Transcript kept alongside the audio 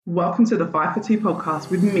Welcome to the 5 for 2 podcast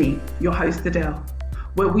with me, your host Adele,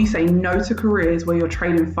 where we say no to careers where you're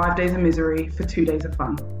trading 5 days of misery for 2 days of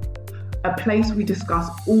fun. A place we discuss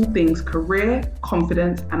all things career,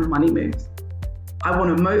 confidence, and money moves. I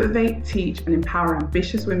want to motivate, teach, and empower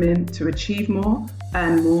ambitious women to achieve more,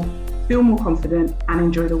 earn more, feel more confident, and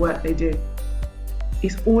enjoy the work they do.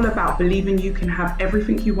 It's all about believing you can have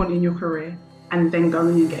everything you want in your career and then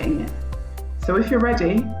going and getting it. So if you're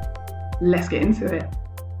ready, let's get into it.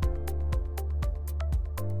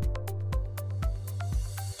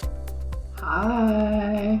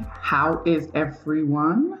 Hi, how is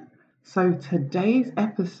everyone? So today's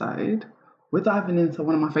episode, we're diving into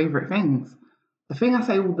one of my favorite things. The thing I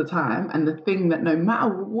say all the time, and the thing that no matter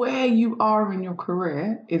where you are in your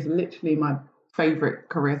career is literally my favorite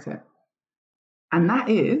career tip. And that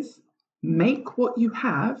is, make what you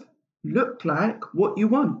have look like what you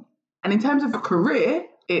want. And in terms of a career,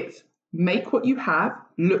 it's make what you have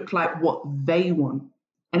look like what they want.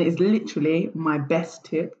 And it's literally my best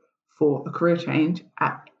tip for a career change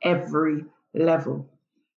at every level.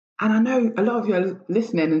 And I know a lot of you are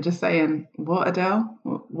listening and just saying, what, Adele?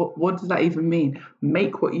 What does that even mean?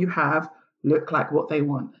 Make what you have look like what they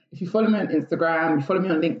want. If you follow me on Instagram, you follow me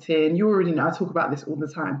on LinkedIn, you already know I talk about this all the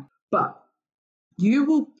time. But you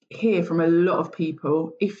will hear from a lot of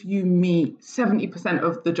people, if you meet 70%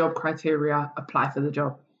 of the job criteria, apply for the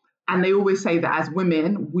job. And they always say that as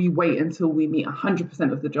women, we wait until we meet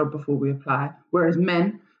 100% of the job before we apply. Whereas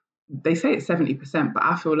men, they say it's 70%, but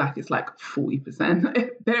I feel like it's like 40%.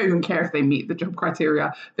 They don't even care if they meet the job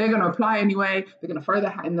criteria. They're going to apply anyway. They're going to throw their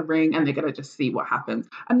hat in the ring and they're going to just see what happens.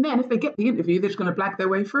 And then if they get the interview, they're just going to blag their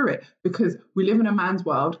way through it because we live in a man's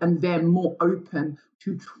world and they're more open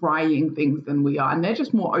to trying things than we are. And they're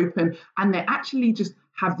just more open and they actually just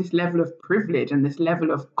have this level of privilege and this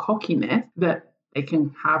level of cockiness that they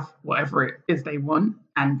can have whatever it is they want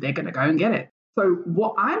and they're going to go and get it. So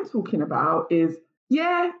what I'm talking about is,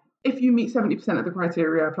 if you meet 70% of the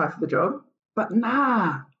criteria, apply for the job. But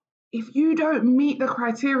if you don't meet the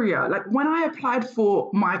criteria, like when I applied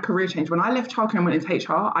for my career change, when I left childcare and went into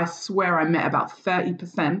HR, I swear I met about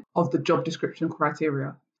 30% of the job description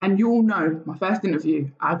criteria. And you all know, my first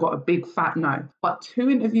interview, I got a big fat no. But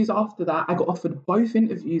 2 interviews after that, I got offered both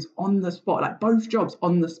interviews on the spot, like both jobs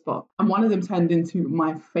on the spot. And one of them turned into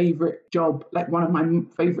my favorite job, like one of my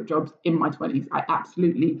favorite jobs in my 20s. I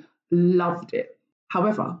absolutely loved it.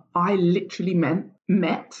 However, I literally met,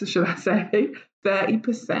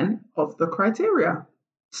 30% of the criteria.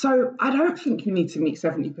 So I don't think you need to meet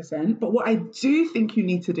 70%, but what I do think you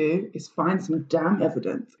need to do is find some damn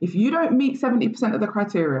evidence. If you don't meet 70% of the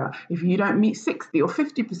criteria, if you don't meet 60 or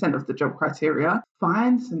 50% of the job criteria,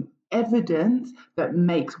 find some evidence that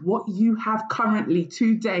makes what you have currently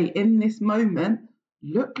today in this moment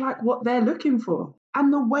look like what they're looking for.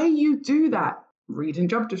 And the way you do that, reading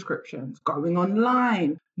job descriptions, going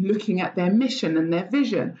online, looking at their mission and their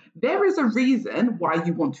vision. There is a reason why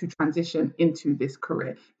you want to transition into this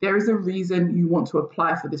career. There is a reason you want to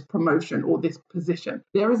apply for this promotion or this position.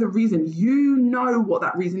 There is a reason, you know what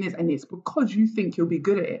that reason is, and it's because you think you'll be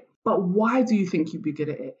good at it. But why do you think you'll be good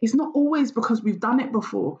at it? It's not always because we've done it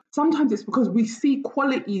before. Sometimes it's because we see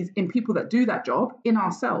qualities in people that do that job in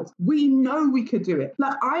ourselves. We know we could do it.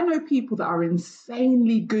 Like I know people that are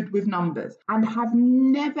insanely good with numbers and have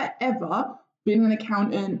never ever been an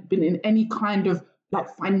accountant, been in any kind of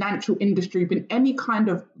like financial industry, been any kind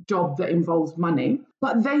of job that involves money,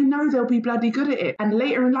 but they know they'll be bloody good at it. And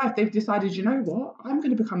later in life, they've decided, you know what, I'm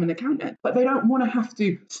going to become an accountant, but they don't want to have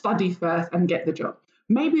to study first and get the job.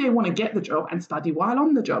 Maybe they want to get the job and study while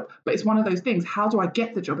on the job, but it's one of those things. How do I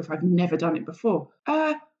get the job if I've never done it before?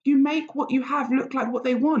 You make what you have look like what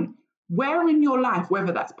they want. Where in your life,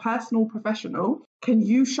 whether that's personal, professional, can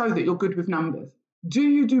you show that you're good with numbers? Do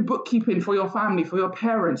you do bookkeeping for your family, for your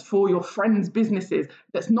parents, for your friends' businesses?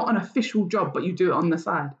 That's not an official job, but you do it on the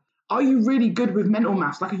side. Are you really good with mental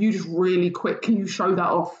maths? Like, are you just really quick? Can you show that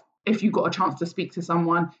off if you got a chance to speak to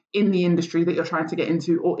someone in the industry that you're trying to get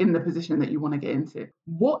into or in the position that you want to get into?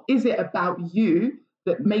 What is it about you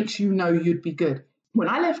that makes you know you'd be good? When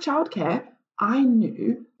I left childcare, I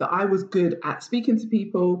knew that I was good at speaking to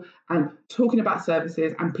people and talking about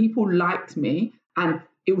services, and people liked me, and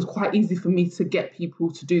it was quite easy for me to get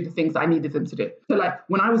people to do the things that I needed them to do. So like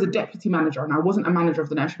when I was a deputy manager and I wasn't a manager of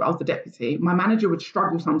the nursery, but I was the deputy, my manager would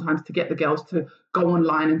struggle sometimes to get the girls to go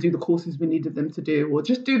online and do the courses we needed them to do or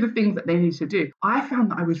just do the things that they needed to do. I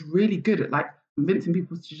found that I was really good at like convincing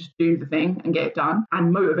people to just do the thing and get it done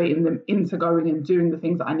and motivating them into going and doing the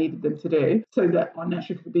things that I needed them to do so that our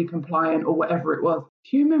nursery could be compliant or whatever it was.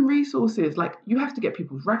 Human resources, like you have to get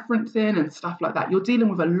people's reference in and stuff like that. You're dealing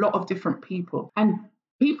with a lot of different people. And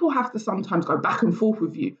People have to sometimes go back and forth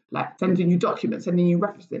with you, like sending you documents, sending you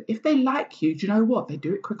references. If they like you, do you know what? They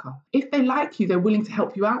do it quicker. If they like you, they're willing to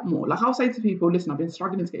help you out more. Like I'll say to people, listen, I've been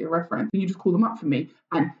struggling to get your reference. Can you just call them up for me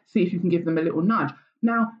and see if you can give them a little nudge?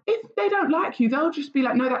 Now, if they don't like you, they'll just be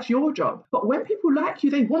like, no, that's your job. But when people like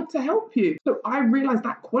you, they want to help you. So I realized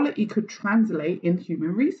that quality could translate in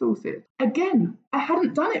human resources. Again, I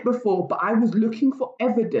hadn't done it before, but I was looking for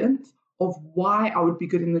evidence of why I would be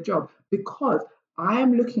good in the job, because I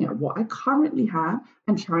am looking at what I currently have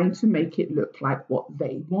and trying to make it look like what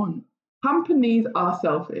they want. Companies are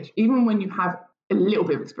selfish, even when you have a little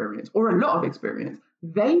bit of experience or a lot of experience.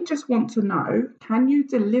 They just want to know, can you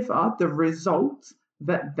deliver the results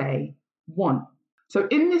that they want? So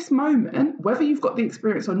in this moment, whether you've got the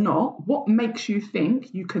experience or not, what makes you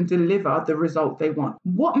think you can deliver the result they want?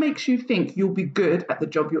 What makes you think you'll be good at the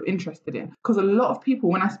job you're interested in? Because a lot of people,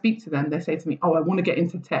 when I speak to them, they say to me, oh, I want to get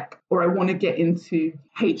into tech, or I want to get into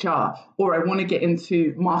HR, or I want to get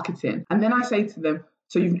into marketing. And then I say to them,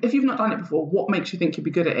 so if you've not done it before, what makes you think you'll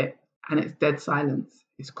be good at it? And it's dead silence.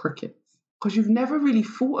 It's crickets. Because you've never really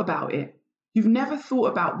thought about it. You've never thought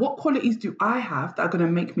about what qualities do I have that are going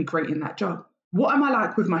to make me great in that job? What am I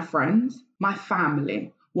like with my friends, my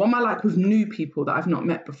family? What am I like with new people that I've not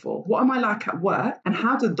met before? What am I like at work? And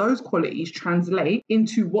how do those qualities translate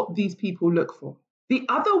into what these people look for? The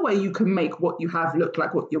other way you can make what you have look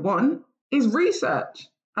like what you want is research.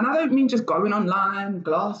 And I don't mean just going online,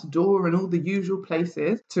 Glassdoor and all the usual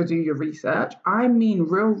places to do your research. I mean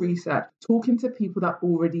real research, talking to people that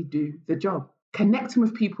already do the job. Connecting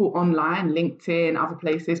with people online, LinkedIn, other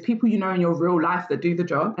places, people you know in your real life that do the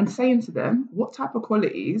job, and saying to them, what type of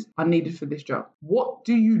qualities are needed for this job? What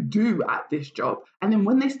do you do at this job? And then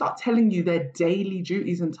when they start telling you their daily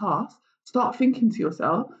duties and tasks, start thinking to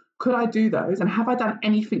yourself, could I do those? And have I done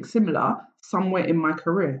anything similar somewhere in my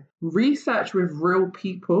career? Research with real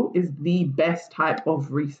people is the best type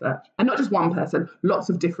of research. And not just one person, lots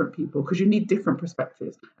of different people, because you need different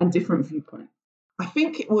perspectives and different viewpoints. I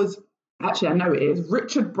think it was, actually, I know it is,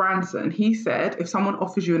 Richard Branson. He said, if someone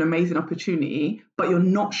offers you an amazing opportunity, but you're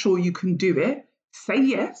not sure you can do it, say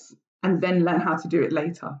yes and then learn how to do it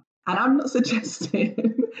later. And I'm not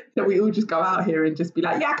suggesting that we all just go out here and just be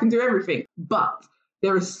like, yeah, I can do everything. But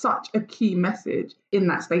there is such a key message in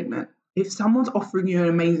that statement. If someone's offering you an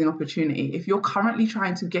amazing opportunity, if you're currently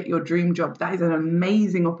trying to get your dream job, that is an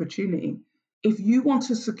amazing opportunity. If you want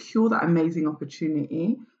to secure that amazing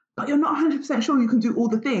opportunity, but you're not 100% sure you can do all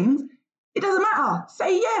the things, it doesn't matter.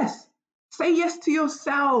 Say yes. Say yes to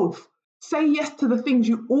yourself. Say yes to the things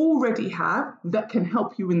you already have that can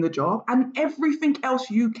help you in the job and everything else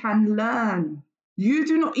you can learn. You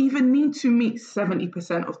do not even need to meet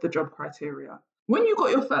 70% of the job criteria. When you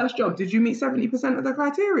got your first job, did you meet 70% of the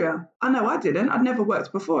criteria? I know I didn't. I'd never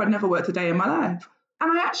worked before. I'd never worked a day in my life.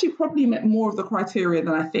 And I actually probably met more of the criteria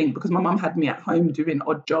than I think, because my mum had me at home doing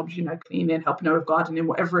odd jobs, cleaning, helping her with gardening,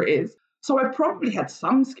 whatever it is. So I probably had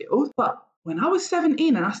some skills. But when I was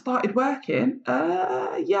 17 and I started working,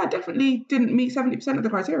 I definitely didn't meet 70% of the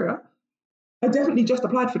criteria. I definitely just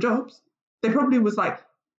applied for jobs. There probably was like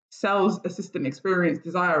sales assistant experience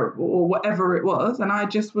desirable or whatever it was. And I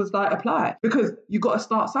just was like, apply, because you got to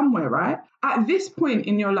start somewhere, right? At this point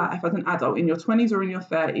in your life as an adult, in your 20s or in your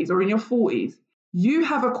 30s or in your 40s, you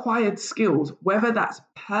have acquired skills, whether that's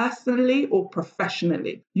personally or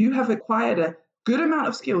professionally. You have acquired a good amount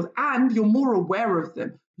of skills and you're more aware of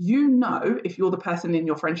them. You know if you're the person in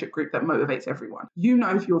your friendship group that motivates everyone. You know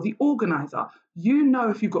if you're the organizer. You know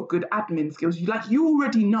if you've got good admin skills. You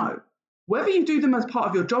already know. Whether you do them as part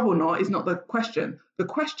of your job or not is not the question. The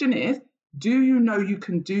question is, do you know you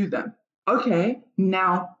can do them? Okay,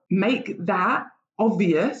 now make that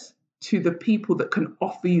obvious to the people that can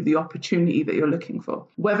offer you the opportunity that you're looking for.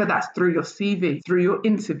 Whether that's through your CV, through your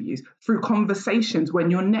interviews, through conversations when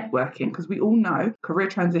you're networking, because we all know career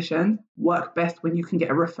transitions work best when you can get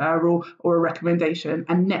a referral or a recommendation,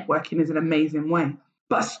 and networking is an amazing way.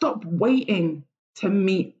 But stop waiting to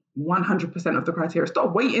meet 100% of the criteria.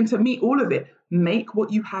 Stop waiting to meet all of it. Make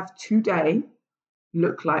what you have today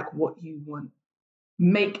look like what you want.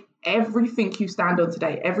 Make everything you stand on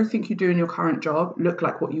today, everything you do in your current job, look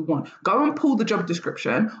like what you want. Go and pull the job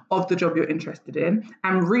description of the job you're interested in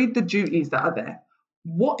and read the duties that are there.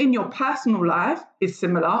 What in your personal life is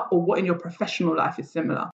similar, or what in your professional life is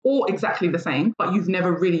similar, or exactly the same, but you've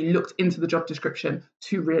never really looked into the job description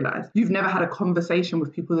to realize. You've never had a conversation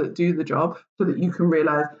with people that do the job so that you can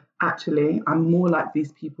realize, actually, I'm more like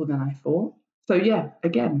these people than I thought. So yeah,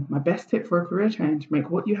 again, my best tip for a career change, make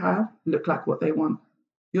what you have look like what they want.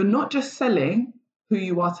 You're not just selling who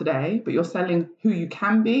you are today, but you're selling who you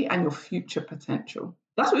can be and your future potential.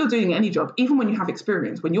 That's what you're doing in any job, even when you have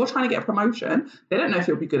experience. When you're trying to get a promotion, they don't know if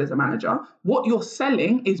you'll be good as a manager. What you're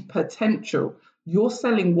selling is potential. You're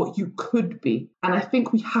selling what you could be. And I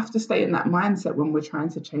think we have to stay in that mindset when we're trying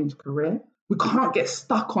to change career. We can't get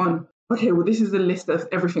stuck on, okay, well, this is a list of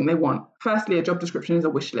everything they want. Firstly, a job description is a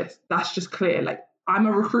wish list. That's just clear. Like, I'm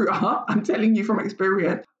a recruiter. I'm telling you from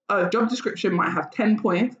experience. A job description might have 10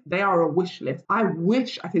 points. They are a wish list. I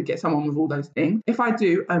wish I could get someone with all those things. If I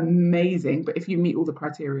do, amazing. But if you meet all the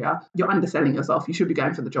criteria, you're underselling yourself. You should be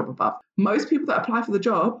going for the job above. Most people that apply for the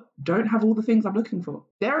job don't have all the things I'm looking for.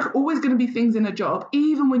 There are always going to be things in a job,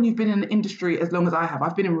 even when you've been in the industry as long as I have.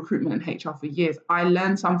 I've been in recruitment and HR for years. I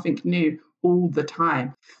learn something new all the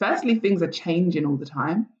time. Firstly, things are changing all the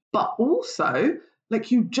time. But also,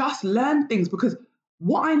 like, you just learn things because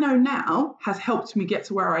what I know now has helped me get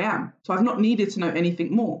to where I am. So I've not needed to know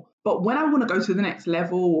anything more. But when I want to go to the next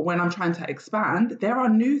level or when I'm trying to expand, there are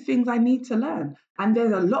new things I need to learn. And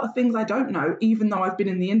there's a lot of things I don't know, even though I've been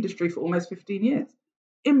in the industry for almost 15 years.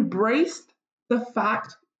 Embrace the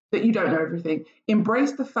fact that you don't know everything.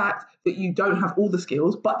 Embrace the fact that you don't have all the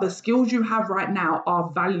skills, but the skills you have right now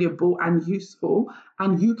are valuable and useful,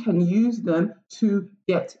 and you can use them to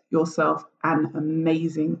get yourself an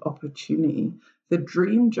amazing opportunity. The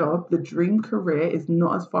dream job, the dream career is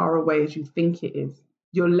not as far away as you think it is.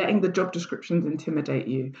 You're letting the job descriptions intimidate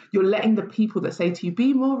you. You're letting the people that say to you,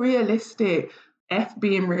 be more realistic. F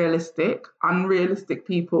being realistic, unrealistic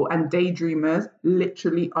people and daydreamers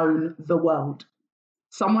literally own the world.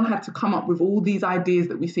 Someone had to come up with all these ideas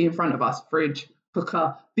that we see in front of us, fridge,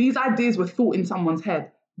 cooker. These ideas were thought in someone's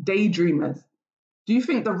head, daydreamers. Do you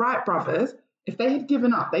think the Wright brothers, if they had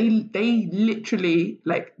given up, they literally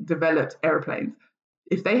developed airplanes.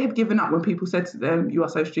 If they had given up when people said to them, you are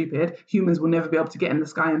so stupid, humans will never be able to get in the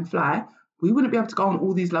sky and fly, we wouldn't be able to go on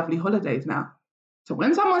all these lovely holidays now. So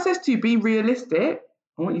when someone says to you, be realistic,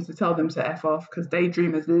 I want you to tell them to F off, because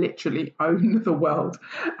daydreamers literally own the world.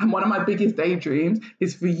 And one of my biggest daydreams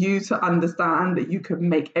is for you to understand that you can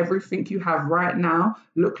make everything you have right now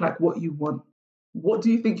look like what you want. What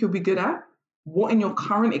do you think you'll be good at? What in your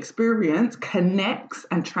current experience connects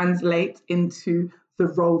and translates into the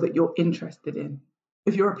role that you're interested in?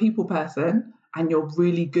 If you're a people person and you're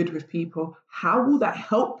really good with people, how will that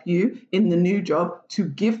help you in the new job to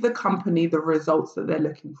give the company the results that they're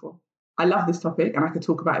looking for? I love this topic and I could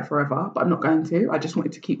talk about it forever, but I'm not going to. I just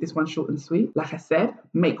wanted to keep this one short and sweet. Like I said,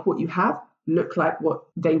 make what you have look like what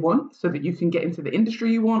they want so that you can get into the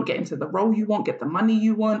industry you want, get into the role you want, get the money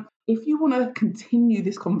you want. If you want to continue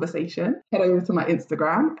this conversation, head over to my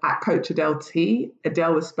Instagram at Coach Adele T.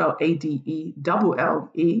 Adele is spelled ADELLE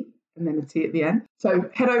and then a T at the end. So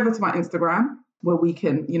head over to my Instagram where we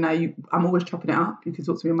can, I'm always chopping it up. You can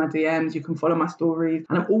talk to me in my DMs, you can follow my stories.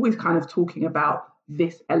 And I'm always kind of talking about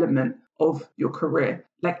this element of your career,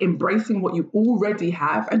 like embracing what you already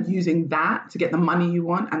have and using that to get the money you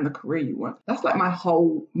want and the career you want. That's like my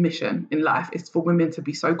whole mission in life, is for women to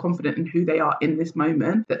be so confident in who they are in this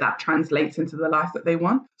moment that translates into the life that they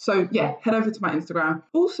want. So yeah, head over to my Instagram.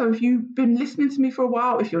 Also, if you've been listening to me for a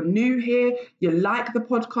while, if you're new here, you like the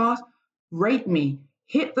podcast, rate me.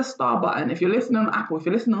 Hit the star button. If you're listening on Apple, if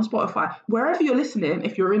you're listening on Spotify, wherever you're listening,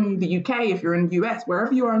 if you're in the UK, if you're in the US,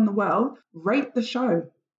 wherever you are in the world, rate the show.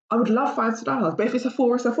 I would love 5 stars, but if it's a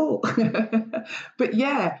 4, it's a 4. But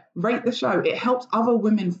yeah, rate the show. It helps other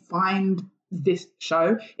women find this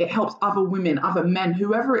show. It helps other women, other men,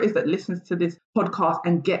 whoever it is that listens to this podcast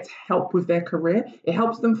and gets help with their career. It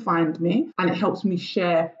helps them find me and it helps me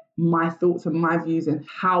share my thoughts and my views and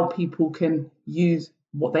how people can use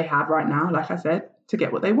what they have right now, like I said, to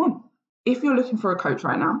get what they want. If you're looking for a coach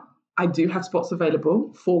right now, I do have spots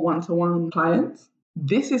available for one-to-one clients.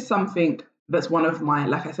 This is something that's one of my,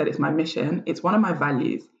 like I said, it's my mission. It's one of my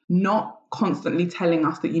values, not constantly telling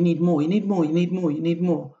us that you need more, you need more, you need more, you need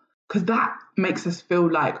more. Because that makes us feel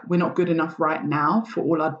like we're not good enough right now for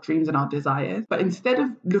all our dreams and our desires. But instead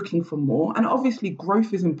of looking for more, and obviously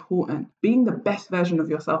growth is important, being the best version of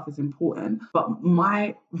yourself is important. But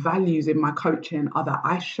my values in my coaching are that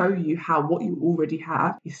I show you how what you already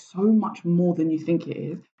have is so much more than you think it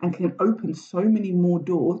is and can open so many more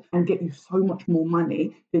doors and get you so much more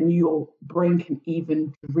money than your brain can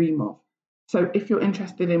even dream of. So if you're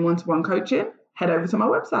interested in one-to-one coaching, head over to my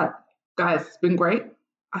website. Guys, it's been great.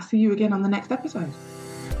 I'll see you again on the next episode.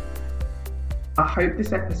 I hope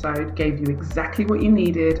this episode gave you exactly what you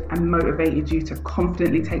needed and motivated you to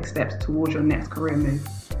confidently take steps towards your next career move.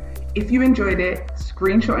 If you enjoyed it,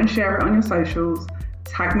 screenshot and share it on your socials,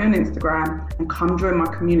 tag me on Instagram, and come join my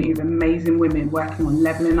community of amazing women working on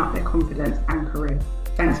leveling up their confidence and career.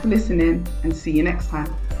 Thanks for listening and see you next time.